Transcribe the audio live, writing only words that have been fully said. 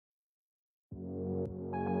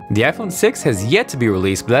The iPhone 6 has yet to be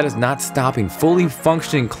released, but that is not stopping fully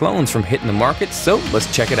functioning clones from hitting the market, so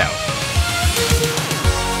let's check it out.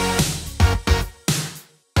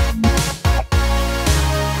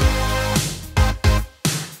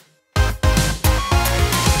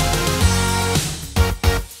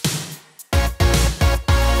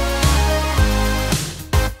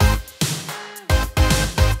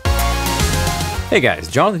 Hey guys,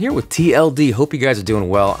 Jonathan here with TLD. Hope you guys are doing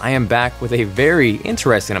well. I am back with a very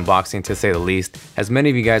interesting unboxing to say the least. As many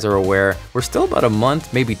of you guys are aware, we're still about a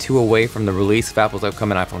month, maybe two away from the release of Apple's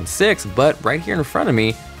upcoming iPhone 6, but right here in front of me,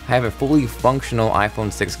 I have a fully functional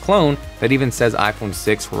iPhone 6 clone that even says iPhone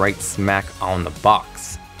 6 right smack on the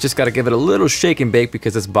box. Just gotta give it a little shake and bake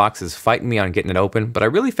because this box is fighting me on getting it open, but I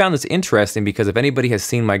really found this interesting because if anybody has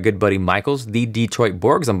seen my good buddy Michael's The Detroit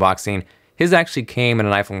Borgs unboxing, his actually came in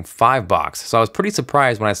an iPhone 5 box, so I was pretty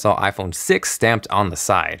surprised when I saw iPhone 6 stamped on the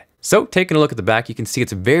side. So taking a look at the back, you can see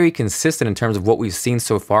it's very consistent in terms of what we've seen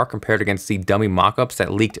so far compared against the dummy mock-ups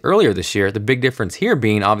that leaked earlier this year. The big difference here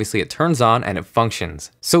being obviously it turns on and it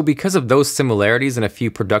functions. So because of those similarities and a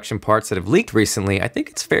few production parts that have leaked recently, I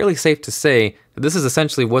think it's fairly safe to say that this is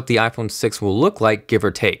essentially what the iPhone 6 will look like, give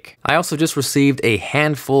or take. I also just received a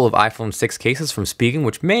handful of iPhone 6 cases from Spigen,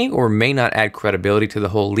 which may or may not add credibility to the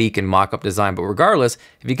whole leak and mock-up design, but regardless,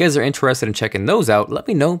 if you guys are interested in checking those out, let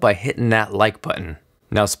me know by hitting that like button.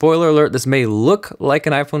 Now, spoiler alert, this may look like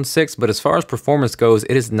an iPhone 6, but as far as performance goes,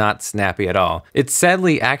 it is not snappy at all. It's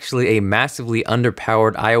sadly actually a massively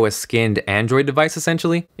underpowered iOS skinned Android device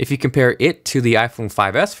essentially. If you compare it to the iPhone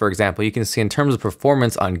 5S, for example, you can see in terms of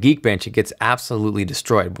performance on Geekbench, it gets absolutely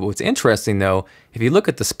destroyed. But what's interesting though, if you look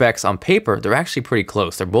at the specs on paper, they're actually pretty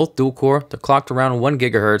close. They're both dual core, they're clocked around 1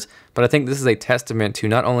 GHz, but I think this is a testament to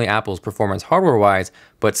not only Apple's performance hardware-wise,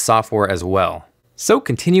 but software as well. So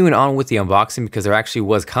continuing on with the unboxing, because there actually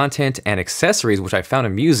was content and accessories which I found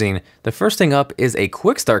amusing, the first thing up is a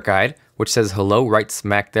quick start guide, which says hello right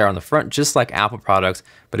smack there on the front, just like Apple products.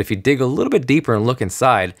 But if you dig a little bit deeper and look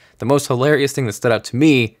inside, the most hilarious thing that stood out to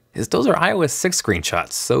me is those are iOS 6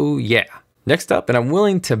 screenshots, so yeah. Next up, and I'm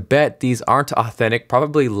willing to bet these aren't authentic,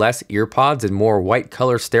 probably less earpods and more white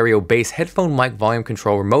color stereo bass headphone mic volume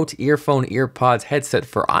control remote earphone earpods headset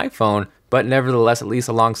for iPhone, but nevertheless, at least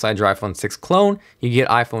alongside your iPhone 6 clone, you get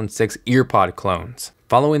iPhone 6 earpod clones.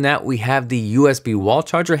 Following that, we have the USB wall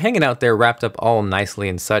charger hanging out there wrapped up all nicely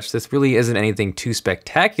and such. This really isn't anything too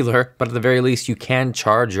spectacular, but at the very least, you can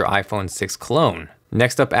charge your iPhone 6 clone.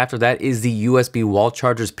 Next up after that is the USB wall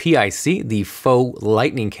charger's PIC, the faux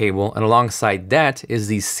lightning cable, and alongside that is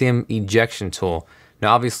the SIM ejection tool.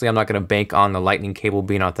 Now obviously I'm not going to bank on the lightning cable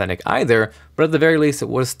being authentic either, but at the very least it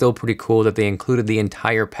was still pretty cool that they included the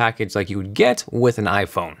entire package like you would get with an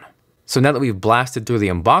iPhone. So now that we've blasted through the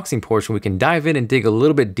unboxing portion, we can dive in and dig a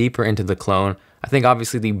little bit deeper into the clone. I think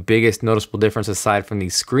obviously the biggest noticeable difference aside from the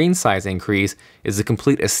screen size increase is the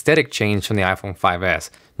complete aesthetic change from the iPhone 5S.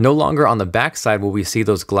 No longer on the back side will we see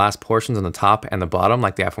those glass portions on the top and the bottom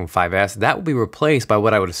like the iPhone 5S. That will be replaced by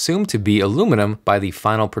what I would assume to be aluminum by the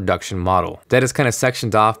final production model. That is kind of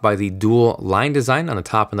sectioned off by the dual line design on the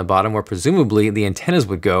top and the bottom where presumably the antennas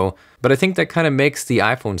would go, but I think that kind of makes the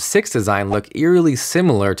iPhone 6 design look eerily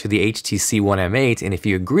similar to the HTC One M8, and if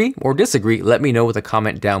you agree or disagree, let me know with a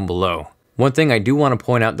comment down below. One thing I do want to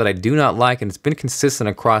point out that I do not like, and it's been consistent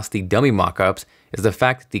across the dummy mock-ups, is the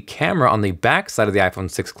fact that the camera on the back side of the iPhone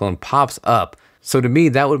 6 clone pops up. So to me,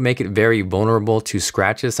 that would make it very vulnerable to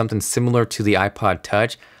scratches, something similar to the iPod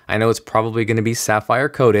Touch. I know it's probably going to be Sapphire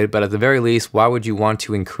coated, but at the very least, why would you want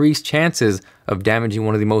to increase chances of damaging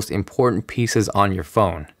one of the most important pieces on your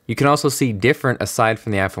phone? You can also see different aside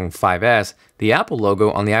from the iPhone 5S, the Apple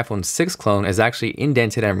logo on the iPhone 6 clone is actually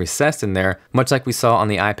indented and recessed in there, much like we saw on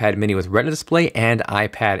the iPad mini with Retina display and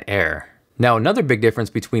iPad Air. Now another big difference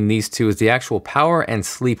between these two is the actual power and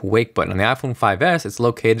sleep wake button. On the iPhone 5S, it's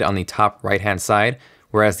located on the top right hand side,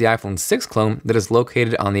 whereas the iPhone 6 clone that is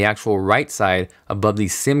located on the actual right side above the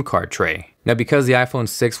SIM card tray. Now because the iPhone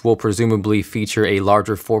 6 will presumably feature a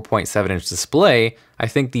larger 4.7-inch display, I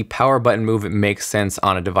think the power button movement makes sense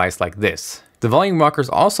on a device like this. The volume rockers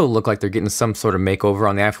also look like they're getting some sort of makeover.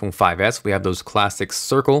 On the iPhone 5S, we have those classic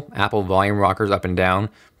circle Apple volume rockers up and down,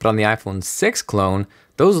 but on the iPhone 6 clone,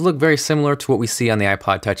 those look very similar to what we see on the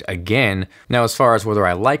iPod Touch again. Now as far as whether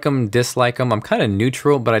I like them, dislike them, I'm kind of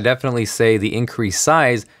neutral, but I definitely say the increased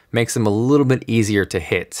size makes them a little bit easier to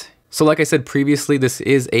hit. So like I said previously, this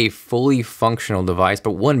is a fully functional device,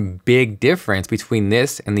 but one big difference between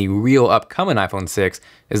this and the real upcoming iPhone 6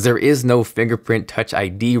 is there is no fingerprint Touch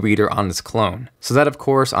ID reader on this clone. So that of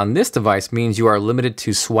course on this device means you are limited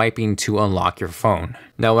to swiping to unlock your phone.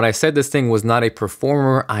 Now when I said this thing was not a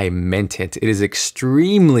performer, I meant it. It is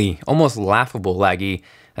extremely, almost laughable laggy,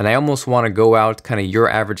 and I almost want to go out kind of your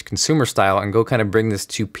average consumer style and go kind of bring this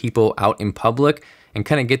to people out in public and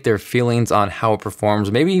kind of get their feelings on how it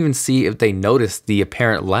performs, maybe even see if they notice the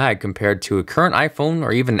apparent lag compared to a current iPhone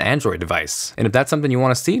or even an Android device. And if that's something you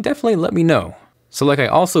want to see, definitely let me know. So like I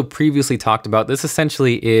also previously talked about, this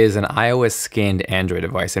essentially is an iOS skinned Android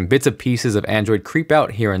device, and bits and pieces of Android creep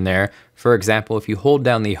out here and there. For example, if you hold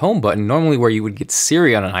down the home button, normally where you would get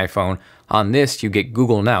Siri on an iPhone, on this you get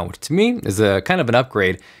Google Now, which to me is a kind of an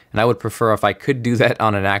upgrade, and I would prefer if I could do that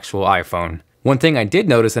on an actual iPhone. One thing I did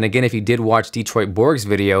notice, and again if you did watch Detroit Borg's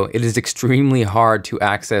video, it is extremely hard to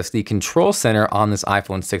access the control center on this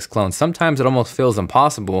iPhone 6 clone. Sometimes it almost feels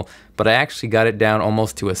impossible, but I actually got it down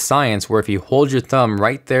almost to a science where if you hold your thumb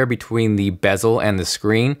right there between the bezel and the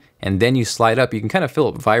screen, and then you slide up, you can kind of feel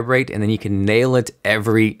it vibrate, and then you can nail it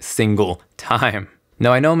every single time.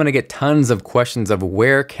 Now I know I'm gonna get tons of questions of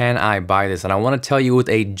where can I buy this, and I wanna tell you with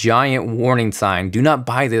a giant warning sign, do not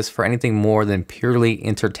buy this for anything more than purely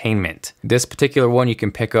entertainment. This particular one you can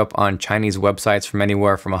pick up on Chinese websites from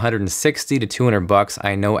anywhere from 160 to 200 bucks.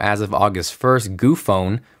 I know as of August 1st,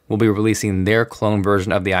 Goophone will be releasing their clone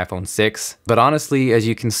version of the iPhone 6. But honestly, as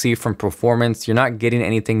you can see from performance, you're not getting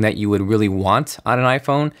anything that you would really want on an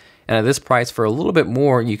iPhone. And at this price, for a little bit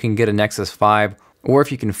more, you can get a Nexus 5. Or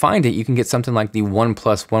if you can find it, you can get something like the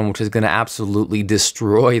OnePlus One, which is going to absolutely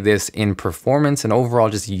destroy this in performance and overall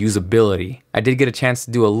just usability. I did get a chance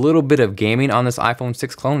to do a little bit of gaming on this iPhone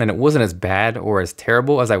 6 clone, and it wasn't as bad or as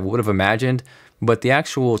terrible as I would have imagined, but the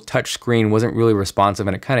actual touch screen wasn't really responsive,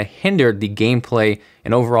 and it kind of hindered the gameplay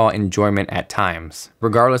and overall enjoyment at times.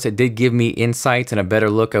 Regardless, it did give me insights and a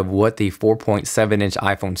better look of what the 4.7-inch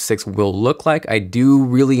iPhone 6 will look like. I do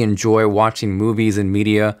really enjoy watching movies and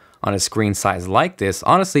media on a screen size like this.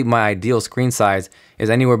 Honestly, my ideal screen size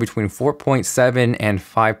is anywhere between 4.7 and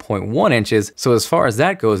 5.1 inches. So as far as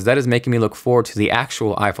that goes, that is making me look forward to the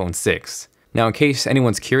actual iPhone 6. Now, in case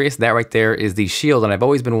anyone's curious, that right there is the Shield, and I've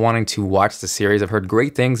always been wanting to watch the series. I've heard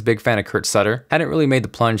great things, big fan of Kurt Sutter. Hadn't really made the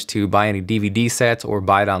plunge to buy any DVD sets or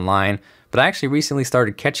buy it online, but I actually recently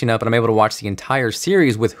started catching up and I'm able to watch the entire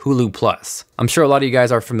series with Hulu Plus. I'm sure a lot of you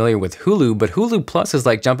guys are familiar with Hulu, but Hulu Plus is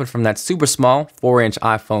like jumping from that super small 4-inch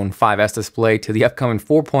iPhone 5S display to the upcoming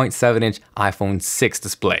 4.7-inch iPhone 6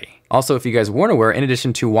 display. Also, if you guys weren't aware, in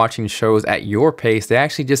addition to watching shows at your pace, they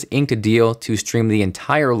actually just inked a deal to stream the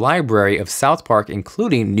entire library of South Park,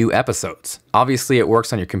 including new episodes. Obviously, it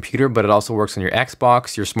works on your computer, but it also works on your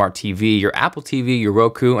Xbox, your smart TV, your Apple TV, your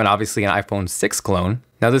Roku, and obviously an iPhone 6 clone.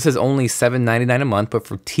 Now, this is only $7.99 a month, but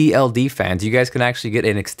for TLD fans, you guys can actually get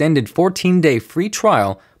an extended 14-day free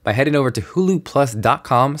trial by heading over to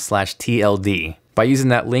huluplus.com/TLD. By using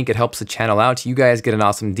that link, it helps the channel out. You guys get an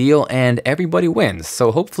awesome deal and everybody wins.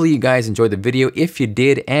 So hopefully you guys enjoyed the video. If you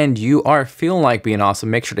did and you are feeling like being awesome,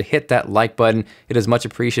 make sure to hit that like button. It is much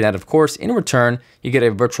appreciated. And of course, in return, you get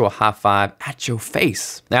a virtual high five at your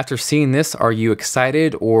face. After seeing this, are you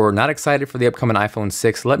excited or not excited for the upcoming iPhone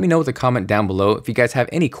 6? Let me know with a comment down below. If you guys have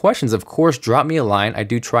any questions, of course, drop me a line. I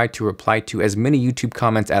do try to reply to as many YouTube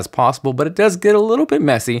comments as possible, but it does get a little bit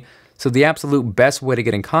messy. So the absolute best way to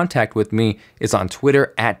get in contact with me is on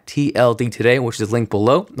Twitter at TLD Today, which is linked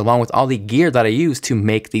below, along with all the gear that I use to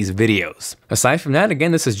make these videos. Aside from that,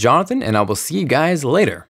 again, this is Jonathan, and I will see you guys later.